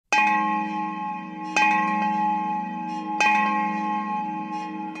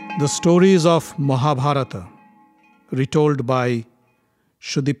The stories of Mahabharata, retold by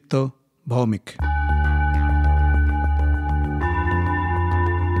Sudipta, Bhawmik.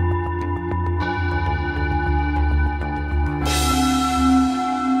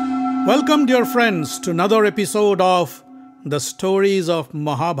 Welcome, dear friends, to another episode of The Stories of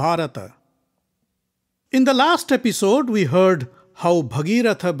Mahabharata. In the last episode, we heard how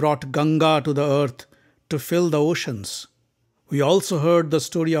Bhagiratha brought Ganga to the earth to fill the oceans. We also heard the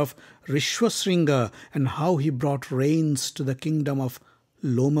story of Rishwasringa and how he brought rains to the kingdom of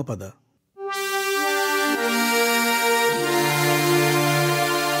Lomapada.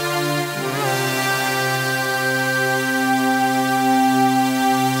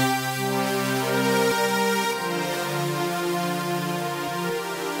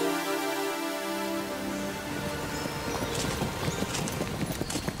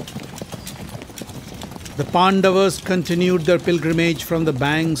 The Pandavas continued their pilgrimage from the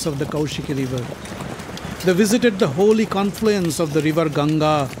banks of the Kaushiki river. They visited the holy confluence of the river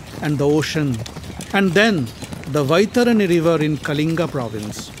Ganga and the ocean, and then the Vaitarani river in Kalinga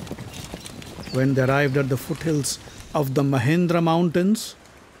province. When they arrived at the foothills of the Mahendra Mountains,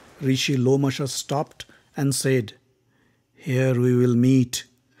 Rishi Lomasha stopped and said, "Here we will meet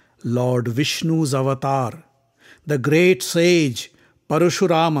Lord Vishnu's avatar, the great sage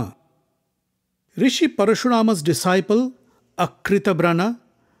Parashurama." Rishi Parashurama's disciple, Akritabrana,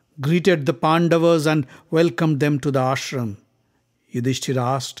 greeted the Pandavas and welcomed them to the ashram. Yudhishthira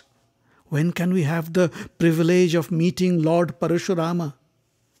asked, "When can we have the privilege of meeting Lord Parashurama?"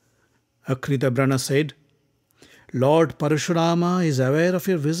 Akritabrana said, "Lord Parashurama is aware of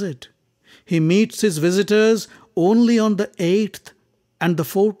your visit. He meets his visitors only on the 8th and the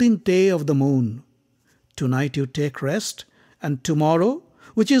 14th day of the moon. Tonight you take rest, and tomorrow,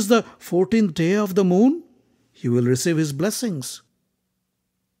 which is the 14th day of the moon, you will receive his blessings."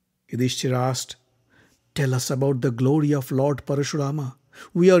 Yudhishthira asked, "Tell us about the glory of Lord Parashurama.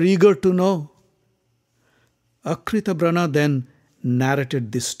 We are eager to know." Akritabrana then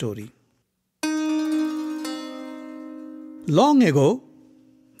narrated this story. Long ago,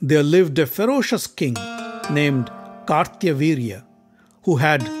 there lived a ferocious king named KartyaVirya, who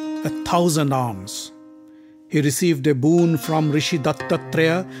had 1,000 arms. He received a boon from Rishi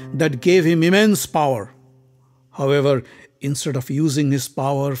Dattatreya that gave him immense power. However, instead of using his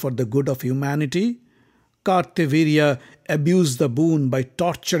power for the good of humanity, KartyaVirya abused the boon by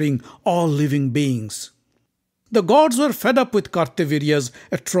torturing all living beings. The gods were fed up with KartyaVirya's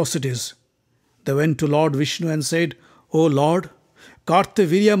atrocities. They went to Lord Vishnu and said, "O Lord,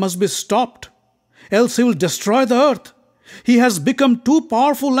 KartyaVirya must be stopped, else he will destroy the earth. He has become too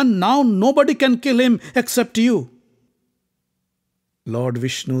powerful and now nobody can kill him except you." Lord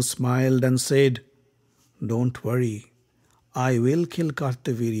Vishnu smiled and said, "Don't worry, I will kill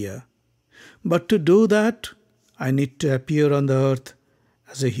KartyaVirya. But to do that, I need to appear on the earth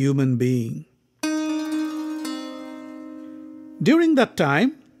as a human being." During that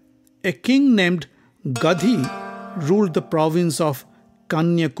time, a king named Gadhi ruled the province of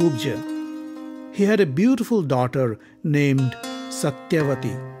Kanyakubja. He had a beautiful daughter named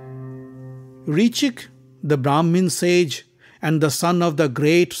Satyavati. Richik, the Brahmin sage and the son of the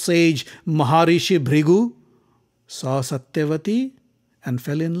great sage Maharishi Bhrigu, saw Satyavati and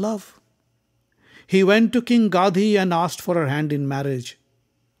fell in love. He went to King Gadhi and asked for her hand in marriage.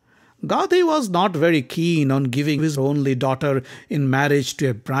 Gadhi was not very keen on giving his only daughter in marriage to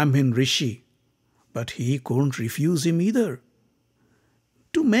a Brahmin rishi, but he couldn't refuse him either.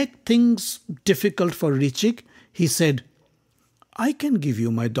 To make things difficult for Richik, he said, "I can give you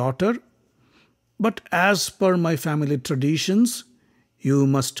my daughter, but as per my family traditions, you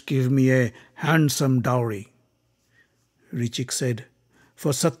must give me a handsome dowry." Richik said,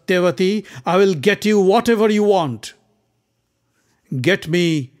 "For Satyavati, I will get you whatever you want." "Get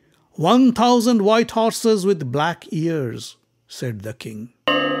me 1,000 white horses with black ears," said the king.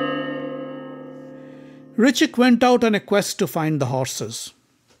 Richik went out on a quest to find the horses.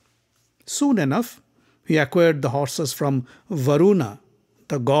 Soon enough, he acquired the horses from Varuna,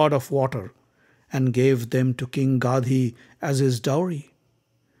 the god of water, and gave them to King Gadhi as his dowry.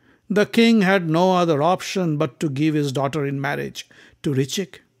 The king had no other option but to give his daughter in marriage to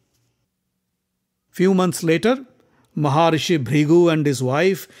Richik. Few months later, Maharishi Bhrigu and his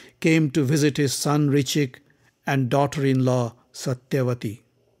wife came to visit his son Richik and daughter-in-law Satyavati.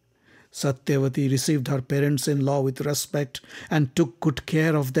 Satyavati received her parents-in-law with respect and took good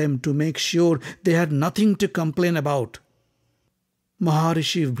care of them to make sure they had nothing to complain about.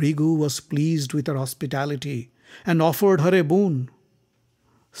 Maharishi Bhrigu was pleased with her hospitality and offered her a boon.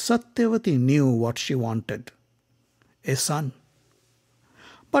 Satyavati knew what she wanted, a son.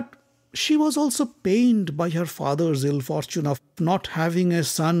 But she was also pained by her father's ill fortune of not having a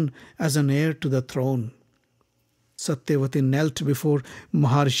son as an heir to the throne. Satyavati knelt before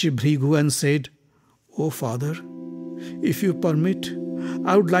Maharishi Bhrigu and said, "O father, if you permit,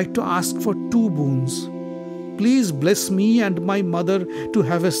 I would like to ask for 2 boons. Please bless me and my mother to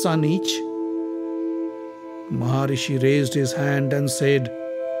have a son each." Maharishi raised his hand and said,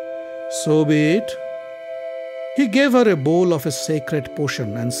 "So be it." He gave her a bowl of a sacred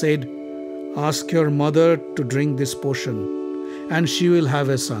potion and said, "Ask your mother to drink this potion, and she will have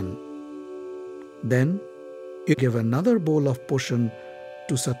a son." Then he gave another bowl of potion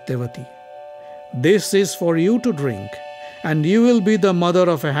to Satyavati. "This is for you to drink, and you will be the mother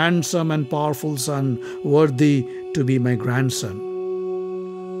of a handsome and powerful son, worthy to be my grandson."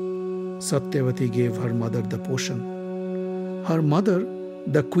 Satyavati gave her mother the potion. Her mother,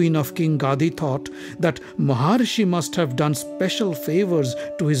 the queen of King Gadi, thought that Maharishi must have done special favors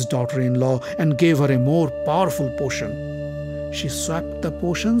to his daughter-in-law and gave her a more powerful potion. She swapped the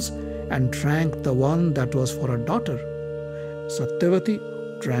potions and drank the one that was for her daughter. Satyavati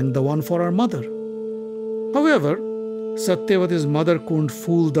drank the one for her mother. However, Satyavati's mother couldn't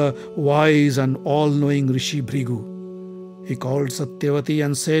fool the wise and all-knowing Rishi Bhrigu. He called Satyavati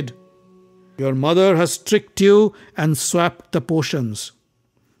and said, "Your mother has tricked you and swapped the potions.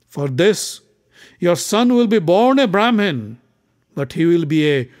 For this, your son will be born a Brahmin, but he will be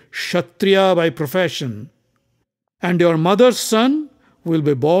a Kshatriya by profession. And your mother's son will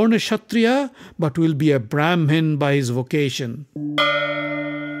be born a Kshatriya, but will be a Brahmin by his vocation."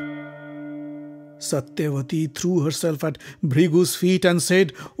 Satyavati threw herself at Bhrigu's feet and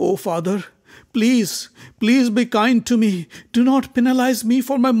said, "O father, please be kind to me. Do not penalize me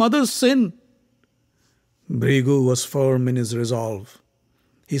for my mother's sin." Bhrigu was firm in his resolve.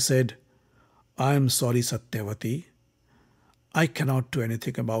 He said, "I am sorry, Satyavati. I cannot do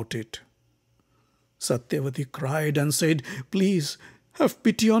anything about it." Satyavati cried and said, "Please, have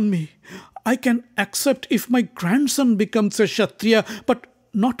pity on me. I can accept if my grandson becomes a Kshatriya, but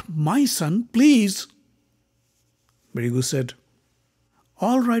not my son, please." Bhrigu said,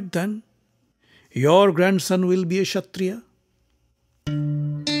 "All right then. Your grandson will be a Kshatriya."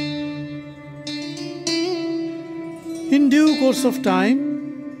 In due course of time,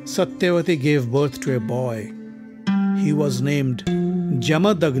 Satyavati gave birth to a boy. He was named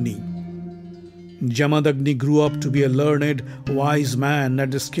Jamadagni. Jamadagni grew up to be a learned, wise man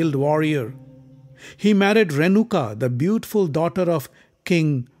and a skilled warrior. He married Renuka, the beautiful daughter of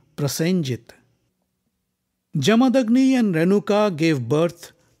King Prasenjit. Jamadagni and Renuka gave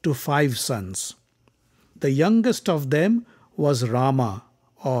birth to 5 sons. The youngest of them was Rama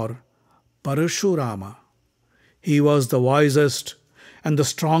or Parashurama. He was the wisest and the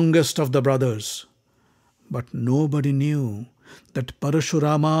strongest of the brothers. But nobody knew that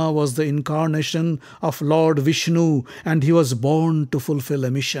Parashurama was the incarnation of Lord Vishnu, and he was born to fulfill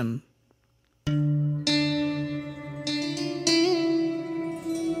a mission.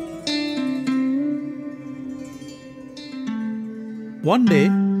 One day,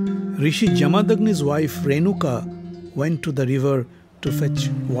 Rishi Jamadagni's wife Renuka went to the river to fetch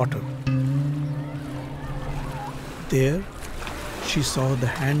water. There, she saw the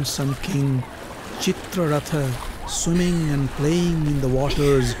handsome king Chitraratha swimming and playing in the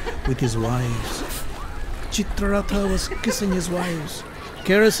waters with his wives. Chitraratha was kissing his wives,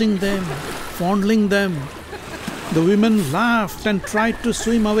 caressing them, fondling them. The women laughed and tried to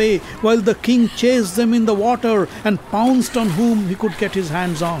swim away while the king chased them in the water and pounced on whom he could get his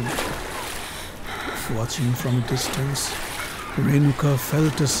hands on. Watching from a distance, Renuka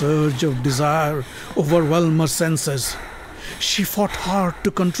felt a surge of desire overwhelm her senses. She fought hard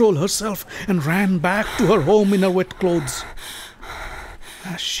to control herself and ran back to her home in her wet clothes.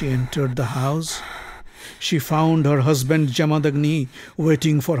 As she entered the house, she found her husband Jamadagni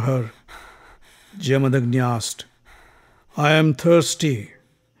waiting for her. Jamadagni asked, "I am thirsty.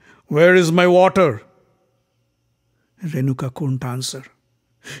 Where is my water?" Renuka couldn't answer.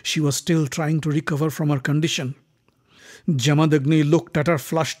 She was still trying to recover from her condition. Jamadagni looked at her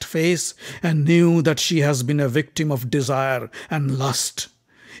flushed face and knew that she has been a victim of desire and lust.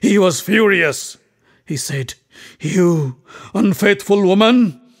 He was furious. He said, "You unfaithful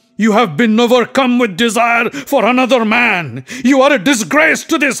woman, you have been overcome with desire for another man. You are a disgrace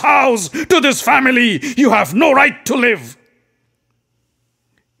to this house, to this family. You have no right to live."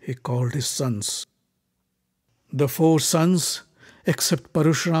 He called his sons. The 4 sons, except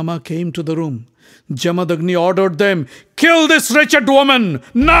Parashurama, came to the room. Jamadagni ordered them, "Kill this wretched woman,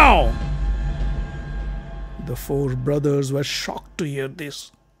 now!" The 4 brothers were shocked to hear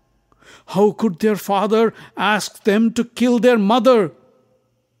this. How could their father ask them to kill their mother?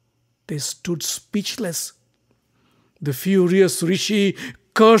 They stood speechless. The furious Rishi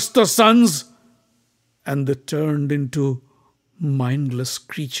cursed the sons, and they turned into mindless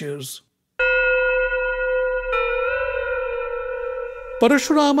creatures.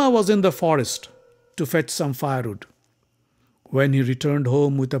 Parashurama was in the forest to fetch some firewood. When he returned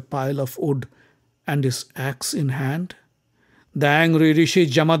home with a pile of wood and his axe in hand, the angry Rishi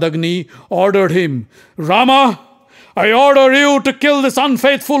Jamadagni ordered him, "Rama, I order you to kill this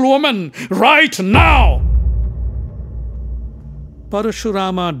unfaithful woman right now!"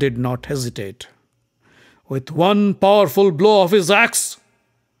 Parashurama did not hesitate. With one powerful blow of his axe,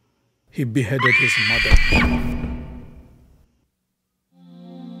 he beheaded his mother.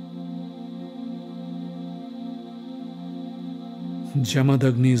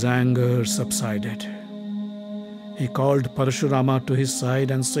 Jamadagni's anger subsided. He called Parashurama to his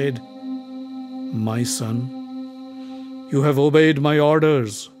side and said, "My son, you have obeyed my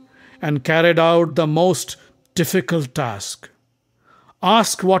orders and carried out the most difficult task.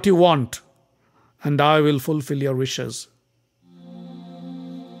 Ask what you want, and I will fulfill your wishes."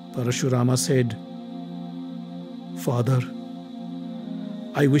 Parashurama said, "Father,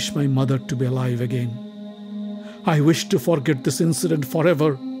 I wish my mother to be alive again. I wish to forget this incident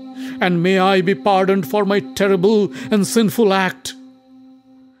forever, and may I be pardoned for my terrible and sinful act.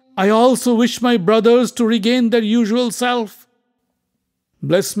 I also wish my brothers to regain their usual self.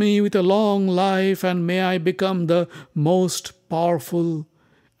 Bless me with a long life, and may I become the most powerful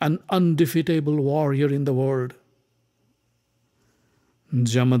and undefeatable warrior in the world."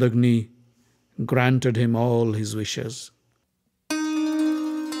 Jamadagni granted him all his wishes.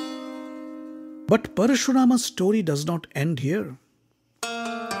 But Parashurama's story does not end here.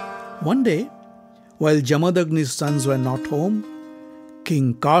 One day, while Jamadagni's sons were not home, King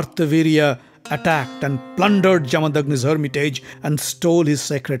KartyaVirya attacked and plundered Jamadagni's hermitage and stole his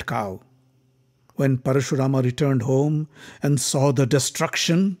sacred cow. When Parashurama returned home and saw the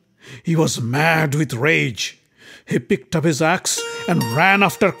destruction, he was mad with rage. He picked up his axe and ran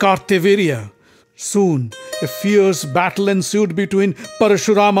after KartyaVirya. Soon, a fierce battle ensued between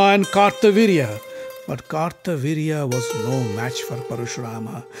Parashurama and KartyaVirya. But KartyaVirya was no match for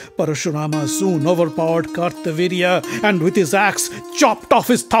Parashurama. Parashurama soon overpowered KartyaVirya and with his axe chopped off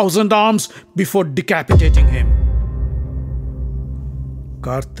his 1,000 arms before decapitating him.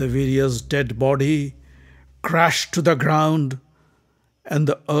 KartyaVirya's dead body crashed to the ground, and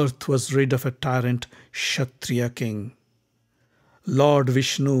the earth was rid of a tyrant Kshatriya king. Lord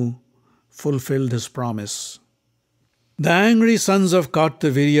Vishnu fulfilled his promise. The angry sons of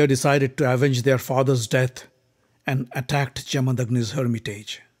KartyaVirya decided to avenge their father's death and attacked Jamadagni's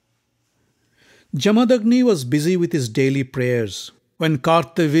hermitage. Jamadagni was busy with his daily prayers when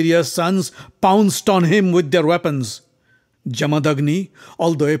KartyaVirya's sons pounced on him with their weapons. Jamadagni,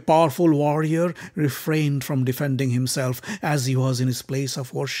 although a powerful warrior, refrained from defending himself as he was in his place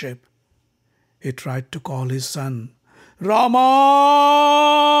of worship. He tried to call his son, "Rama!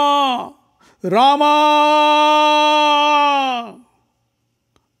 Rama!"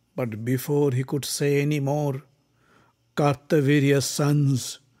 But before he could say any more, KartyaVirya's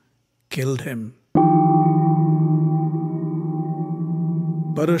sons killed him.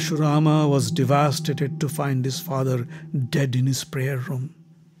 Parashurama was devastated to find his father dead in his prayer room.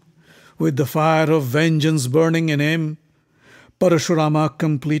 With the fire of vengeance burning in him, Parashurama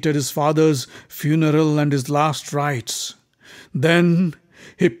completed his father's funeral and his last rites. Then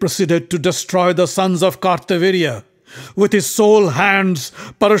he proceeded to destroy the sons of KartyaVirya. With his sole hands,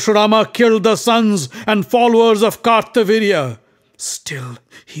 Parashurama killed the sons and followers of KartyaVirya. Still,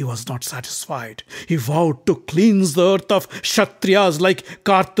 he was not satisfied. He vowed to cleanse the earth of Kshatriyas like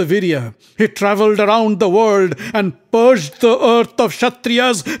KartyaVirya. He travelled around the world and purged the earth of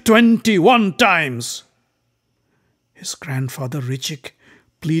Kshatriyas 21 times. His grandfather Richik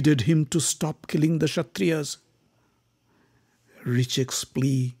pleaded him to stop killing the Kshatriyas. Richik's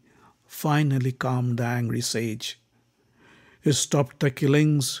plea finally calmed the angry sage. He stopped the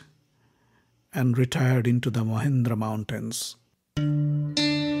killings and retired into the Mahendra Mountains.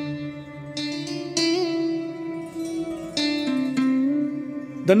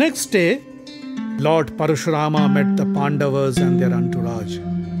 The next day, Lord Parashurama met the Pandavas and their entourage.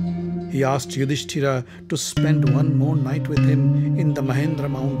 He asked Yudhishthira to spend one more night with him in the Mahendra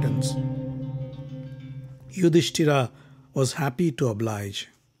Mountains. Yudhishthira was happy to oblige.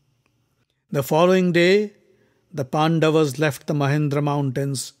 The following day, the Pandavas left the Mahendra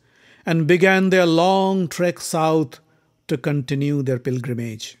Mountains and began their long trek south to continue their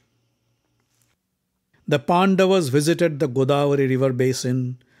pilgrimage. The Pandavas visited the Godavari river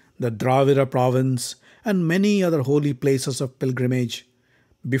basin, the Dravida province, and many other holy places of pilgrimage,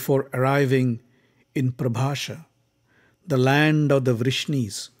 before arriving in Prabhasha, the land of the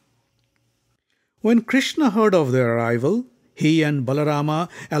Vrishnis. When Krishna heard of their arrival, he and Balarama,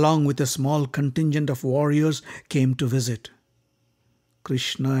 along with a small contingent of warriors, came to visit.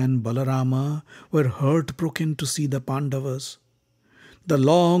 Krishna and Balarama were heartbroken to see the Pandavas. The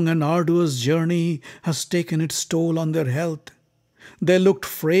long and arduous journey has taken its toll on their health. They looked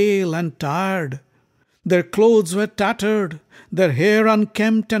frail and tired. Their clothes were tattered, their hair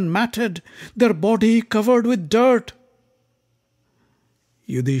unkempt and matted, their body covered with dirt.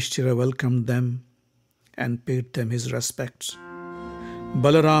 Yudhishthira welcomed them and paid them his respects.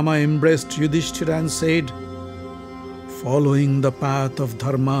 Balarama embraced Yudhishthira and said, "Following the path of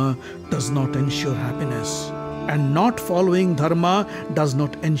dharma does not ensure happiness, and not following dharma does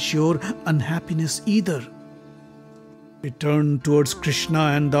not ensure unhappiness either." He turned towards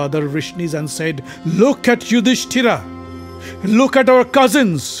Krishna and the other Vrishnis and said, "Look at Yudhishthira! Look at our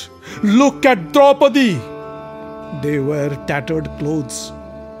cousins! Look at Draupadi!" They wear tattered clothes,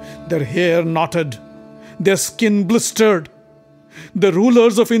 their hair knotted, their skin blistered. The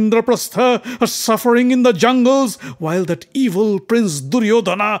rulers of Indraprastha are suffering in the jungles, while that evil prince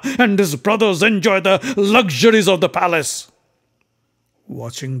Duryodhana and his brothers enjoy the luxuries of the palace.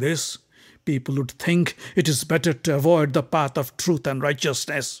 Watching this, people would think it is better to avoid the path of truth and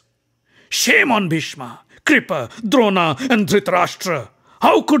righteousness. Shame on Bhishma, Kripa, Drona and Dhritarashtra.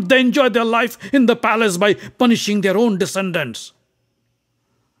 How could they enjoy their life in the palace by punishing their own descendants?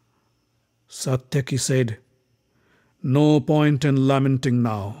 Satyaki said, "No point in lamenting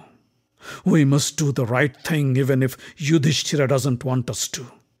now. We must do the right thing even if Yudhishthira doesn't want us to.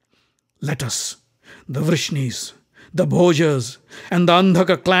 Let us, the Vrishnis, the Bhojas and the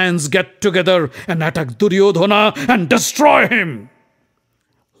Andhaka clans get together and attack Duryodhana and destroy him.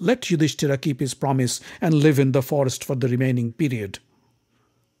 Let Yudhishthira keep his promise and live in the forest for the remaining period.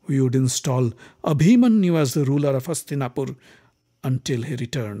 We would install Abhimanyu as the ruler of Hastinapur until he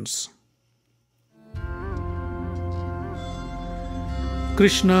returns."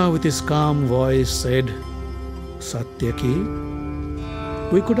 Krishna, with his calm voice, said, "Satyaki,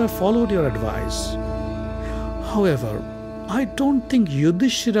 we could have followed your advice. However, I don't think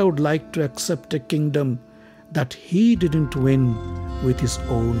Yudhishthira would like to accept a kingdom that he didn't win with his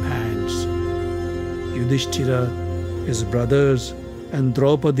own hands. Yudhishthira, his brothers, and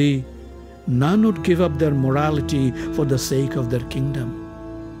Draupadi, none would give up their morality for the sake of their kingdom."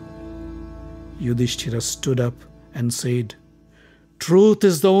 Yudhishthira stood up and said, "Truth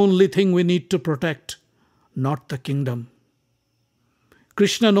is the only thing we need to protect, not the kingdom.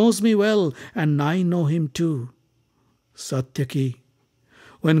 Krishna knows me well, and I know him too. Satyaki,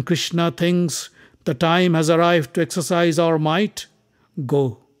 when Krishna thinks the time has arrived to exercise our might,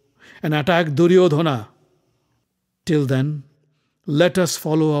 go and attack Duryodhana. Till then, let us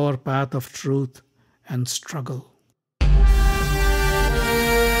follow our path of truth and struggle."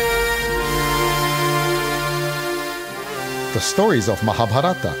 The Stories of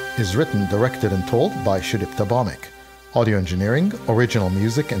Mahabharata is written, directed and told by Sudipta Bhawmik. Audio engineering, original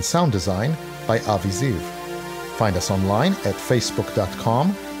music and sound design by Avi Ziv. Find us online at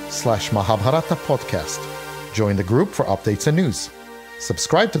facebook.com/Mahabharata podcast. Join the group for updates and news.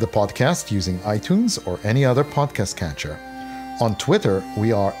 Subscribe to the podcast using iTunes or any other podcast catcher. On Twitter,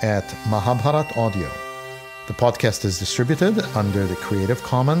 we are at Mahabharat Audio. The podcast is distributed under the Creative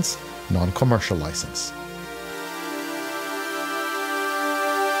Commons non-commercial license.